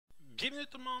Bienvenue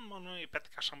tout le monde, mon nom est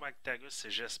Patrick Archambault-Actarus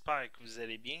et j'espère que vous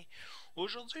allez bien.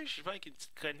 Aujourd'hui, je vais avec une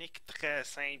petite chronique très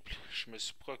simple. Je me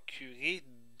suis procuré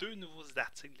deux nouveaux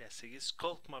articles de la série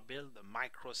Sculpt Mobile de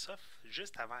Microsoft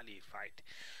juste avant les fêtes.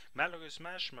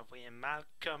 Malheureusement, je me voyais mal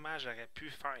comment j'aurais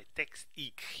pu faire un texte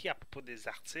écrit à propos des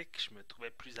articles. Je me trouvais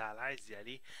plus à l'aise d'y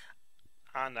aller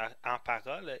en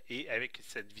parole et avec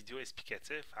cette vidéo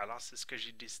explicative. Alors, c'est ce que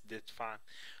j'ai décidé de faire.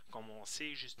 Comme on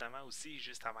sait, justement aussi,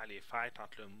 juste avant les fêtes,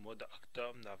 entre le mois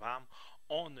d'octobre, novembre,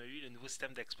 on a eu le nouveau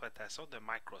système d'exploitation de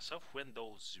Microsoft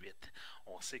Windows 8.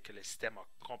 On sait que le système a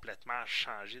complètement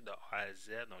changé de A à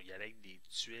Z. On y allait avec des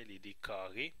tuiles et des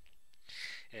carrés.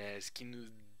 Ce qui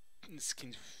nous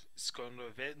ce qu'on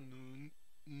avait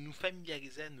nous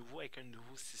familiarisait à nouveau avec un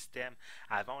nouveau système.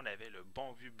 Avant, on avait le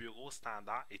bon vieux bureau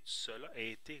standard et tout cela a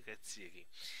été retiré.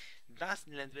 Dans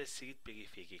la nouvelle série de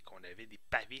périphériques, on avait des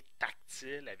pavés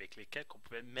tactiles avec lesquels on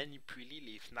pouvait manipuler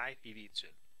les fenêtres et les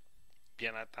tuiles.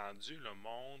 Bien entendu, le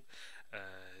monde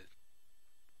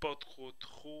pas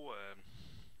trop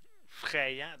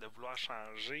frayant de vouloir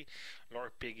changer leur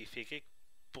périphérique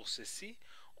pour ceci.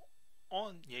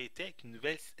 On y a été avec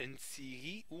une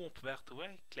série où on pouvait retrouver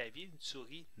un clavier et une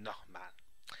souris normale.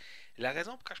 La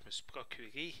raison pour laquelle je me suis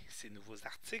procuré ces nouveaux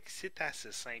articles, c'est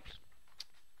assez simple.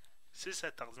 C'est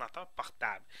cet ordinateur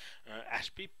portable, un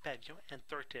HP Pavilion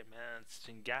Entertainment.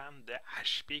 C'est une gamme de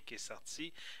HP qui est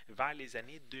sortie vers les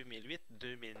années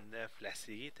 2008-2009. La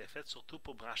série était faite surtout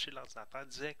pour brancher l'ordinateur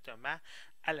directement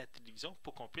à la télévision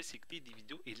pour qu'on puisse écouter des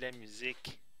vidéos et de la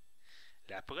musique.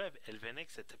 La preuve, elle venait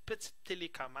avec cette petite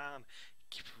télécommande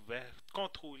qui pouvait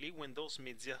contrôler Windows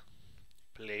Media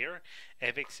Player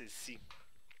avec celle-ci.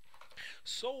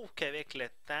 Sauf qu'avec le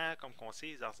temps, comme on sait,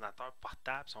 les ordinateurs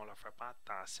portables, si on leur fait pas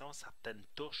attention, certaines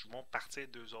touches vont partir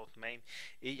d'eux autres mêmes.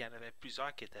 Et il y en avait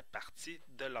plusieurs qui étaient partis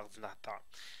de l'ordinateur.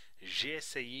 J'ai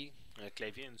essayé un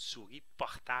clavier et une souris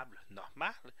portable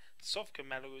normale, sauf que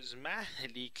malheureusement,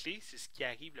 les clés, c'est ce qui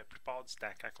arrive la plupart du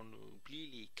temps. Quand on oublie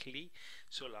les clés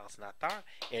sur l'ordinateur,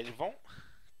 elles vont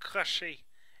crocher.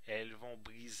 Elles vont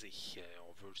briser.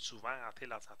 On veut souvent rentrer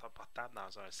l'ordinateur portable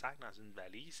dans un sac, dans une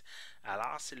valise.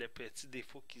 Alors, c'est le petit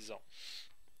défaut qu'ils ont.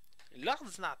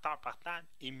 L'ordinateur portable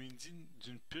est muni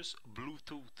d'une puce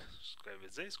Bluetooth. Ce que ça veut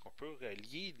dire, c'est qu'on peut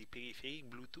relier des périphériques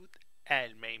Bluetooth à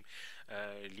elles-mêmes.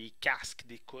 Les casques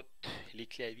d'écoute, les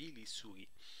claviers, les souris.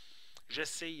 Je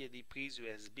sais, il y a des prises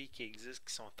USB qui existent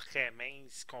qui sont très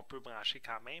minces, qu'on peut brancher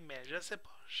quand même, mais je ne sais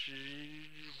pas.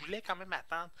 Je voulais quand même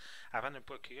attendre avant de me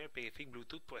procurer un périphérique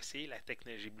Bluetooth pour essayer la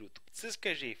technologie Bluetooth. C'est ce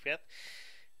que j'ai fait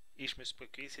et je me suis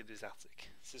procuré ces deux articles.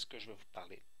 C'est ce que je vais vous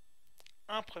parler.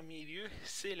 En premier lieu,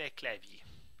 c'est le clavier.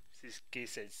 C'est ce qui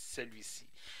est celui-ci.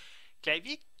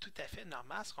 Clavier tout à fait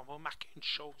normal, c'est qu'on va remarquer une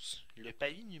chose. Le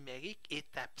pavé numérique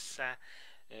est absent.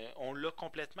 On l'a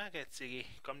complètement retiré.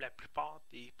 Comme la plupart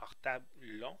des portables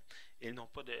l'ont, ils n'ont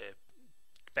pas de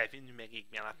pavé numérique.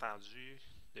 Bien entendu,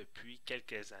 depuis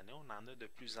quelques années, on en a de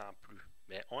plus en plus.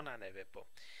 Mais on n'en avait pas.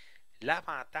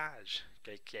 L'avantage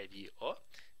que le clavier a,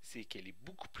 c'est qu'elle est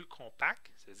beaucoup plus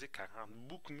compacte, c'est-à-dire qu'elle rentre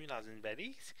beaucoup mieux dans une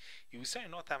valise. Et aussi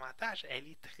un autre avantage, elle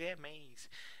est très mince.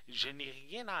 Je n'ai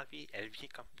rien enlevé. Elle vient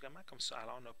vraiment comme ça.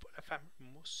 Alors on n'a pas le fameux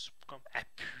mousse comme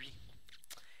appui.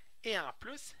 Et en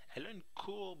plus, elle a une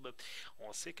courbe.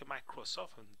 On sait que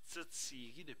Microsoft a une petite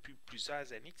série depuis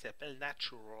plusieurs années qui s'appelle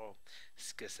Natural.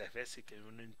 Ce que ça fait, c'est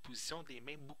qu'on a une position des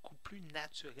mains beaucoup plus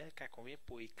naturelle quand on vient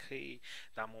pour écrire.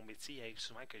 Dans mon métier, il arrive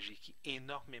souvent que j'écris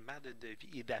énormément de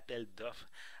devis et d'appels d'offres.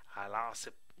 Alors,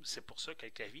 c'est pour ça que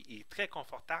le clavier est très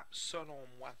confortable, selon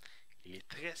moi. Il est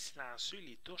très silencieux,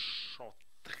 les touches sont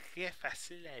très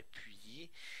faciles à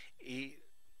appuyer et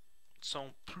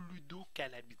sont plus doux qu'à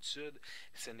l'habitude.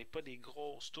 Ce n'est pas des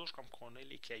grosses touches comme qu'on a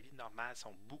les claviers normaux,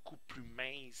 sont beaucoup plus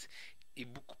minces et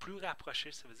beaucoup plus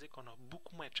rapprochés. Ça veut dire qu'on a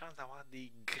beaucoup moins de chances d'avoir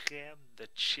des graines de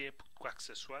chips ou quoi que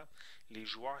ce soit. Les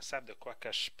joueurs savent de quoi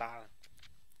que je parle.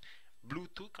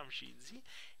 Bluetooth, comme j'ai dit,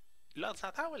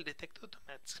 l'ordinateur va le détecter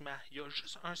automatiquement. Il y a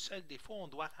juste un seul défaut, on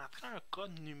doit rentrer un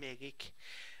code numérique.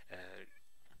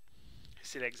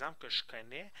 C'est l'exemple que je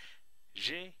connais.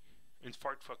 J'ai une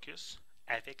Ford Focus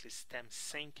avec le système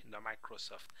Sync de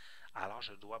Microsoft. Alors,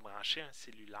 je dois brancher un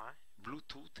cellulaire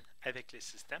Bluetooth avec le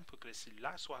système pour que le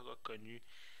cellulaire soit reconnu.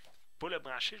 Pour le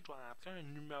brancher, je dois rentrer un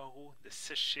numéro de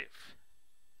 6 chiffres.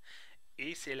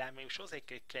 Et c'est la même chose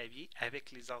avec le clavier,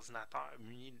 avec les ordinateurs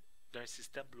munis d'un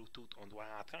système Bluetooth. On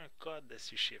doit rentrer un code de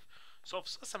 6 chiffres. Sauf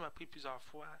ça m'a pris plusieurs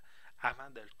fois avant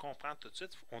de le comprendre tout de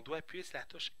suite. On doit appuyer sur la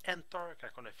touche Enter quand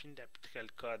on a fini d'appuyer le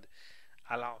code.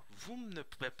 Alors, vous ne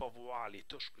pouvez pas voir les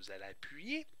touches que vous allez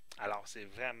appuyer. Alors, c'est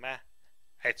vraiment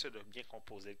être sûr de bien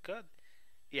composer le code.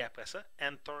 Et après ça,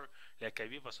 Enter. Le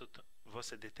clavier va va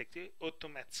se détecter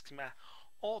automatiquement.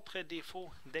 Autre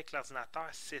défaut, dès que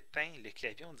l'ordinateur s'éteint, le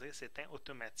clavier, on dirait, s'éteint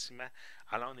automatiquement.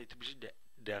 Alors, on est obligé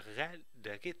de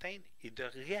rééteindre et de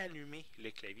réallumer le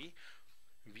clavier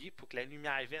pour que la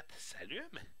lumière verte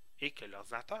s'allume et que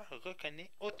l'ordinateur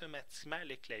reconnaît automatiquement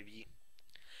le clavier.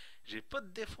 J'ai pas de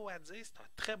défaut à dire, c'est un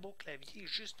très beau clavier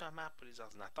justement pour les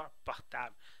ordinateurs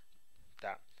portables.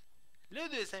 Le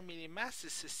deuxième élément, c'est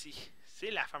ceci. C'est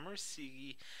la fameuse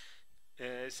série.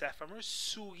 C'est la fameuse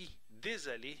souris,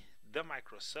 désolé, de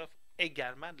Microsoft,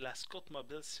 également de la Sculpt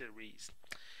Mobile Series.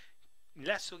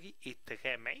 La souris est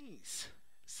très mince,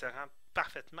 se rentre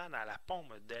parfaitement dans la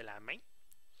paume de la main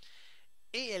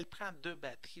et elle prend 2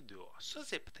 batteries dehors. Ça,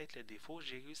 c'est peut-être le défaut.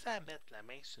 J'ai réussi à mettre la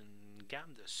main sur une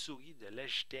gamme de souris de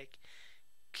Logitech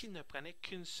qui ne prenait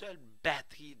qu'une seule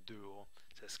batterie dehors.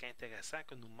 Ce serait intéressant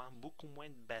qu'on nous demande beaucoup moins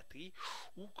de batterie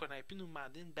ou qu'on aurait pu nous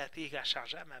demander une batterie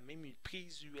rechargeable, même une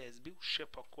prise USB ou je sais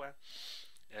pas quoi.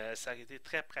 Ça aurait été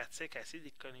très pratique à essayer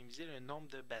d'économiser le nombre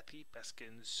de batteries parce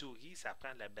qu'une souris, ça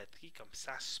prend de la batterie comme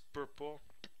ça se peut pas.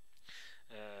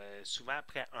 Souvent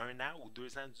après 1 an ou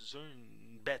 2 ans d'usage,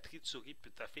 une batterie de souris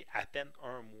peut t'offrir à peine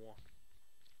 1 mois.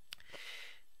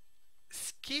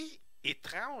 Ce qui est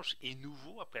étrange et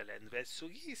nouveau après la nouvelle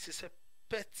souris, c'est ce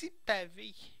petit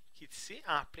pavé qui est ici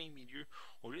en plein milieu.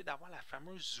 Au lieu d'avoir la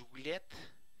fameuse roulette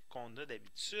qu'on a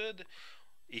d'habitude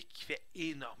et qui fait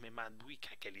énormément de bruit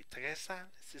quand elle est très sale,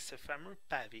 c'est ce fameux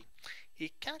pavé. Et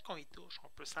quand on y touche, on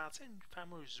peut sentir une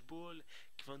fameuse boule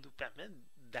qui va nous permettre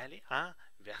d'aller en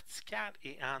vertical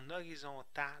et en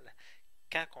horizontal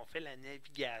quand on fait la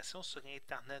navigation sur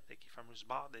Internet avec les fameuses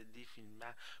barres de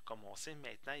défilement. Comme on sait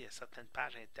maintenant, il y a certaines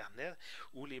pages Internet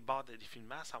où les barres de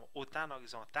défilement sont autant en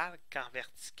horizontal qu'en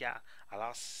vertical.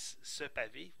 Alors, ce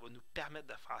pavé va nous permettre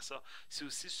de faire ça. C'est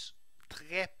aussi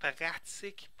très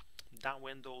pratique dans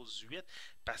Windows 8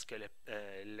 parce que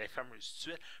les fameuses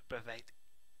tuiles peuvent être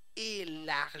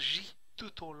élargies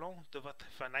tout au long de votre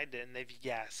fenêtre de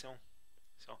navigation.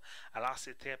 Alors,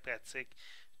 c'est très pratique.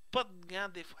 Pas de grand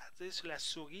défaut à dire sur la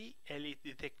souris. Elle est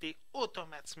détectée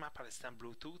automatiquement par le système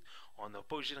Bluetooth. On n'a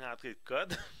pas obligé de rentrer le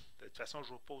code. De toute façon, je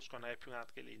vous pose qu'on aurait pu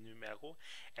rentrer les numéros.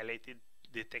 Elle a été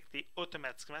détectée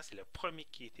automatiquement. C'est le premier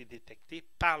qui a été détecté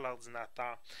par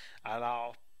l'ordinateur.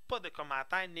 Alors, pas de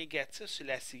commentaires négatifs sur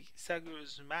la série.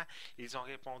 Sérieusement, ils ont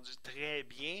répondu très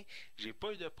bien. J'ai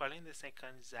pas eu de problème de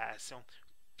synchronisation.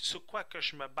 Sur quoi que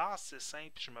je me base, c'est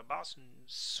simple. Je me base sur une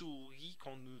souris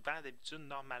qu'on nous vend d'habitude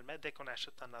normalement. Dès qu'on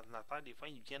achète un ordinateur, des fois,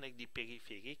 ils viennent avec des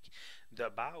périphériques de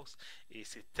base. Et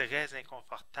c'est très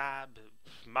inconfortable.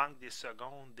 Manque des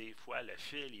secondes. Des fois, le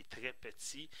fil est très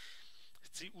petit.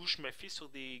 Où je me fie sur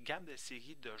des gammes de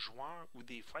séries de joueurs où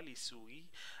des fois les souris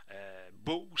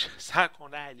bougent sans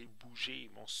qu'on ait à les bouger.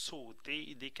 Ils vont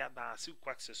sauter, décadencer ou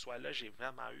quoi que ce soit. Là, j'ai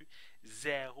vraiment eu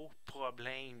zéro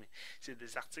problème. C'est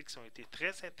des articles qui ont été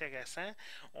très intéressants.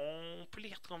 On peut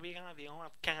les retrouver environ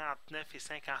entre 49 et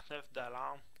 59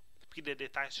 $. Prix de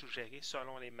détail suggéré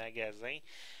selon les magasins.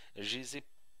 Je les ai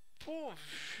pas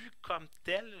vus comme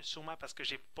tels, sûrement parce que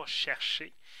j'ai pas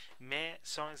cherché, mais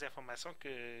ce sont les informations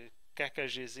que quand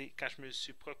je me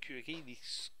suis procuré les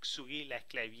souris et la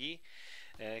clavier,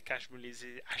 quand je me les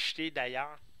ai achetés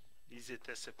d'ailleurs, ils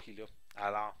étaient à ce prix-là.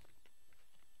 Alors,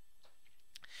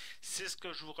 c'est ce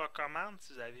que je vous recommande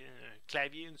si vous avez un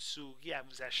clavier, une souris à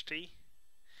vous acheter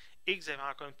et que vous avez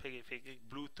encore une périphérique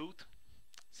Bluetooth.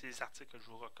 C'est les articles que je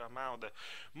vous recommande.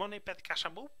 Mon épée de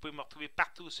Cachambeau, vous pouvez me retrouver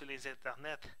partout sur les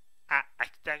internets à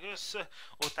Actarus,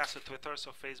 autant sur Twitter,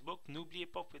 sur Facebook. N'oubliez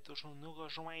pas, vous pouvez toujours nous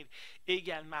rejoindre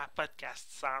également à Podcast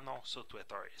Sans Nom sur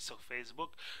Twitter et sur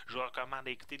Facebook. Je vous recommande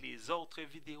d'écouter les autres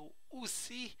vidéos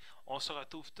aussi. On se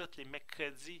retrouve tous les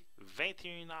mercredis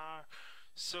 21h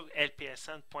sur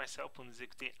lpsn.ca pour nous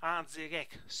écouter en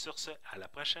direct. Sur ce, à la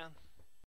prochaine.